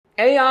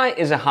AI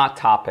is a hot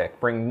topic,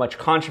 bringing much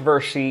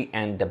controversy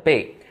and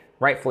debate,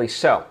 rightfully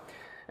so,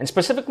 and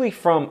specifically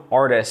from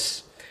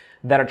artists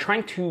that are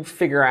trying to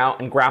figure out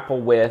and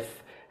grapple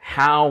with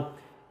how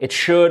it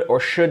should or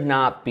should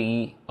not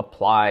be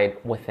applied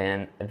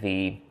within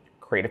the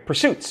creative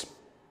pursuits.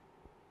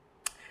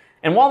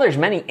 And while there's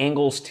many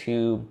angles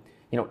to,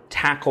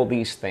 tackle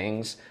these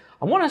things,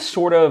 I want to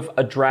sort of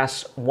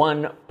address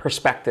one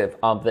perspective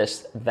of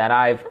this that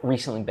I've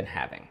recently been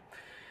having.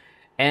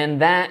 And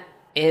that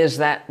is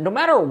that no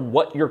matter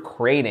what you're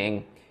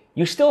creating,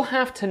 you still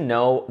have to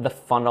know the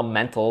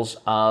fundamentals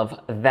of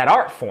that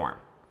art form.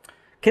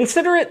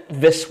 Consider it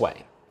this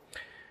way.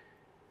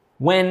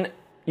 When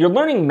you're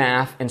learning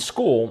math in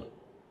school,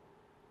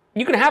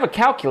 you can have a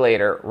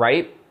calculator,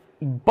 right?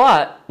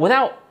 But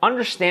without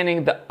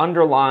understanding the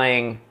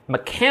underlying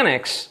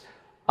mechanics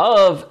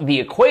of the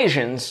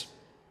equations,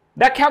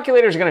 that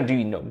calculator is going to do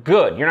you no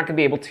good. You're not going to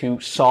be able to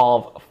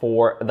solve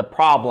for the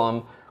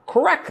problem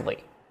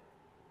correctly.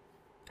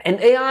 And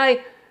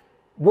AI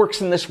works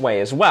in this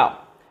way as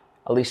well,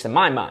 at least in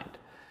my mind.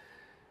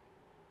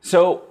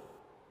 So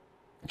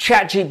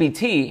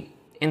ChatGPT,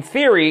 in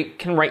theory,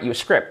 can write you a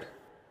script.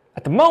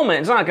 At the moment,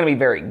 it's not going to be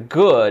very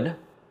good,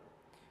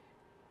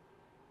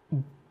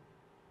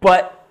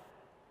 but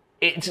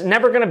it's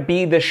never going to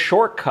be the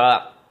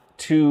shortcut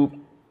to,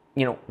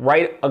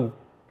 write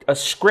a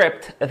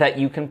script that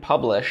you can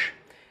publish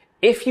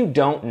if you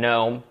don't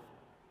know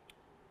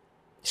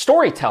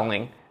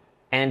storytelling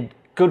and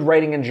good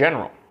writing in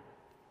general.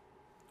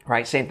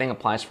 Right? Same thing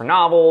applies for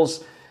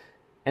novels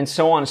and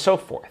so on and so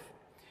forth.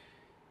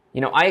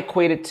 I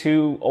equate it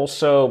to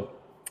also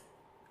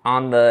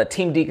on the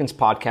Team Deakins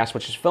podcast,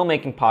 which is a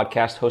filmmaking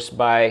podcast hosted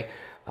by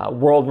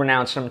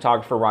world-renowned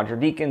cinematographer Roger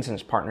Deakins and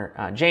his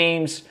partner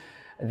James.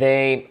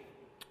 They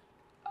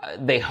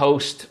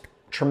host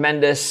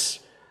tremendous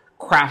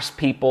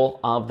craftspeople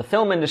of the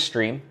film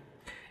industry,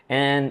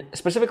 and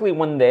specifically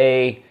when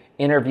they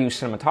interview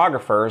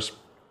cinematographers,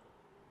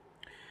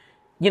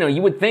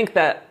 you would think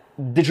that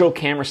digital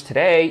cameras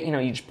today,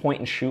 you just point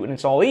and shoot and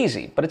it's all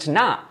easy, but it's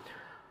not.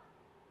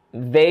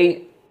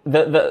 The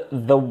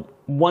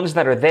ones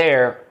that are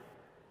there,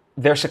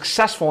 they're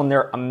successful and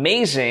they're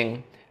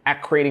amazing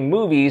at creating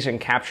movies and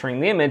capturing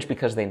the image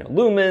because they know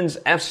lumens,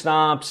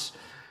 f-stops,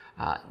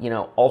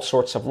 all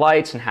sorts of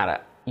lights and how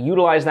to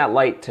utilize that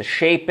light to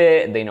shape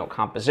it. They know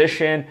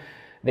composition.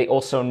 They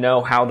also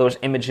know how those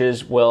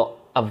images will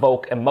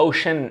evoke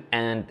emotion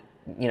and,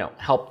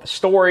 help the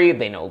story.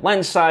 They know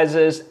lens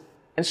sizes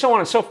and so on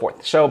and so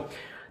forth. So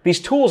these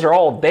tools are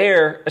all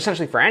there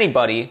essentially for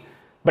anybody,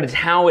 but it's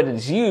how it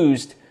is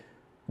used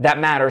that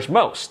matters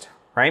most,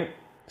 right?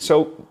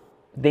 So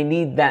they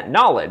need that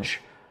knowledge,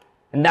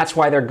 and that's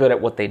why they're good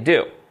at what they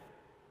do.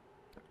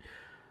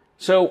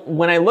 So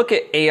when I look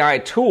at AI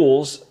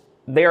tools,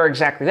 they are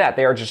exactly that.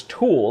 They are just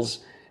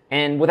tools,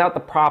 and without the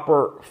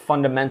proper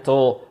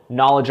fundamental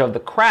knowledge of the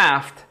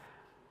craft,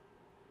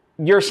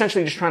 you're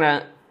essentially just trying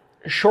to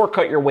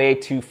shortcut your way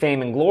to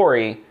fame and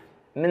glory,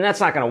 and that's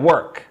not going to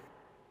work.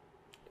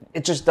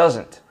 It just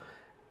doesn't.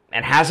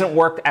 It hasn't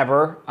worked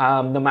ever,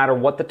 no matter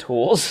what the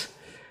tools,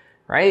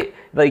 right?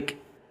 Like,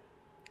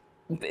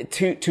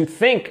 to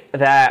think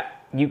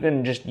that you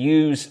can just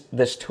use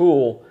this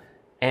tool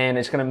and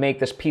it's going to make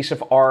this piece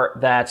of art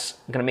that's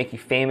going to make you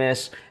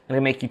famous and going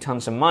to make you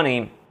tons of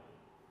money,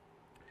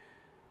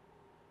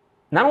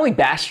 not only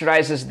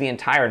bastardizes the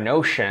entire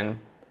notion,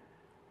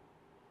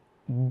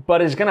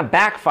 but is going to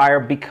backfire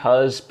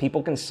because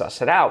people can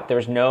suss it out.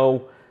 There's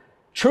no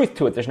truth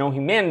to it. There's no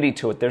humanity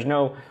to it. There's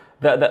no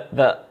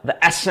the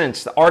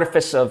essence, the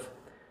artifice of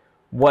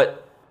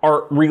what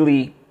art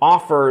really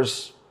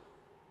offers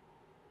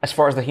as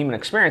far as the human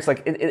experience.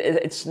 Like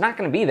it's not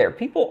going to be there.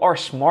 People are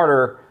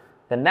smarter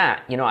than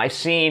that. I've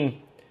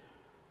seen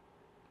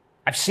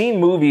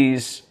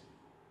movies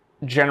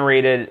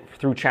generated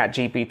through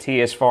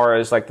ChatGPT as far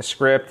as like the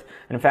script.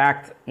 In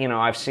fact,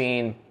 I've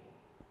seen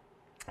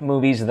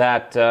movies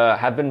that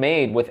have been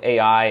made with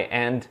AI,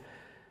 and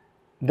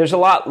there's a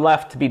lot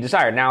left to be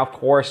desired. Now, of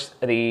course,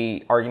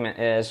 the argument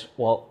is,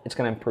 well, it's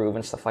going to improve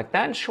and stuff like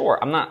that. And sure,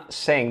 I'm not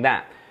saying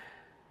that.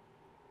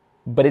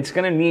 But it's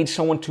going to need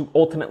someone to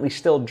ultimately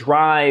still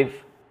drive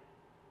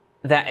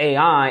that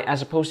AI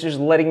as opposed to just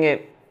letting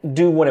it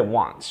do what it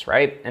wants,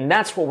 right? And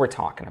that's what we're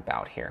talking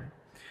about here.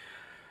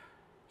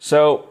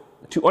 So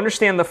to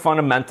understand the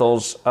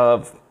fundamentals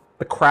of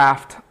the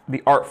craft,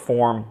 the art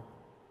form,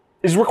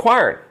 is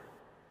required.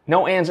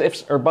 No ands,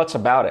 ifs, or buts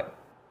about it.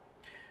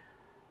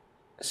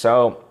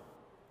 So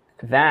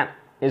that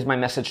is my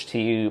message to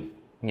you,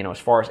 as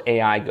far as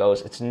AI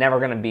goes. It's never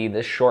going to be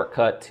this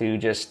shortcut to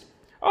just,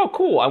 oh,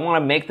 cool, I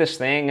want to make this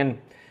thing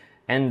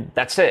and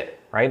that's it,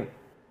 right?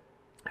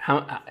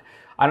 I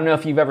don't know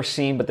if you've ever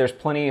seen, but there's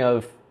plenty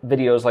of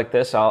videos like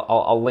this.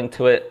 I'll link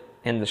to it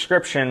in the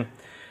description,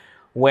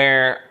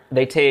 where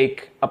they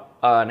take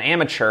an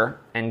amateur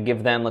and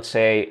give them, let's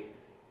say,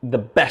 the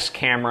best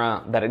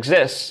camera that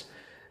exists,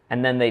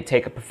 and then they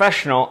take a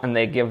professional and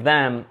they give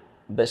them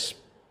this,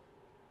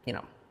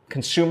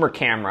 consumer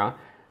camera,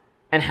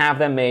 and have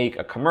them make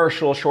a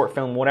commercial, short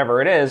film,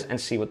 whatever it is, and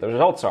see what the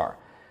results are.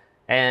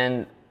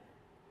 And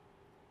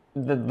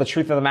the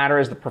truth of the matter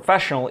is the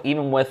professional,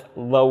 even with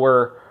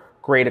lower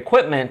grade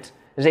equipment,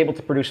 is able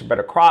to produce a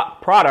better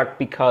product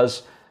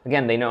because,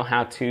 again, they know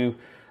how to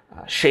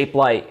shape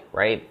light,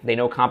 right? They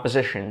know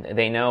composition.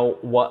 They know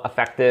what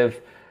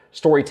effective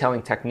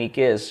storytelling technique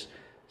is.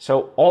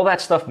 So all that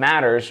stuff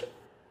matters,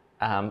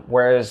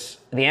 whereas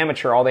the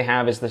amateur, all they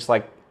have is this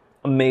like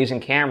amazing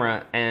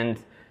camera, and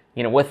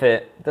with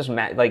it doesn't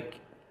matter. Like,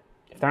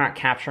 if they're not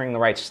capturing the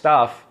right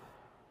stuff,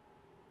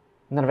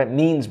 none of it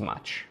means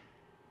much.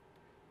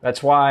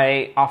 That's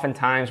why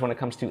oftentimes when it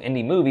comes to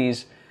indie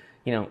movies,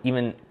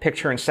 even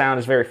picture and sound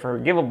is very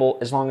forgivable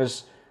as long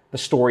as the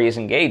story is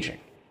engaging.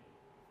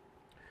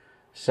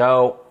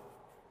 So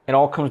it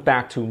all comes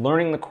back to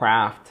learning the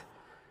craft.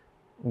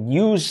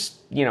 Use,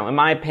 in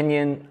my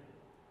opinion,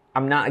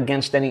 I'm not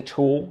against any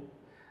tool.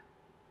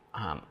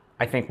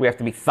 I think we have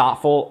to be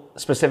thoughtful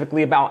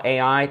specifically about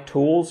AI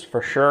tools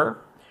for sure,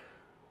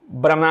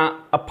 but I'm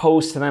not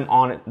opposed to them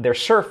on their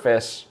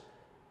surface.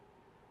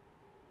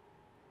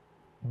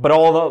 But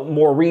all the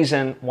more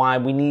reason why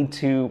we need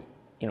to,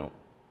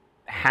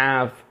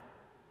 have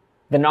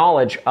the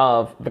knowledge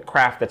of the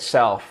craft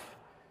itself,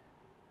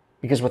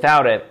 because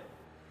without it,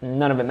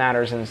 none of it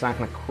matters, and it's not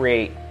going to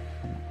create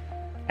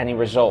any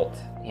result,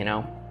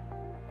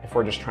 if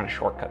we're just trying to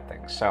shortcut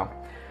things. So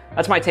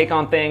that's my take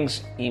on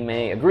things. You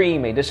may agree, you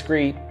may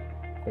disagree,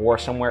 or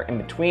somewhere in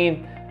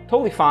between.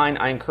 Totally fine.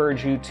 I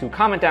encourage you to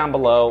comment down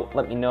below.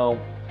 Let me know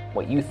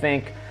what you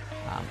think,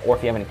 or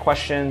if you have any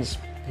questions,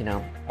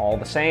 all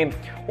the same.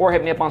 Or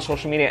hit me up on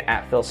social media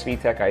at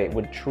PhilSvitek. I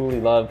would truly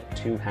love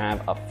to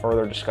have a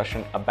further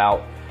discussion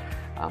about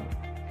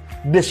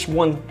this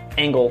one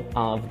angle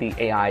of the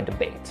AI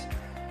debate.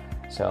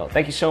 So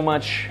thank you so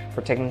much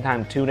for taking the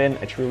time to tune in.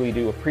 I truly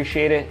do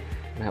appreciate it,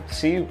 and I hope to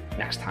see you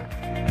next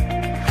time.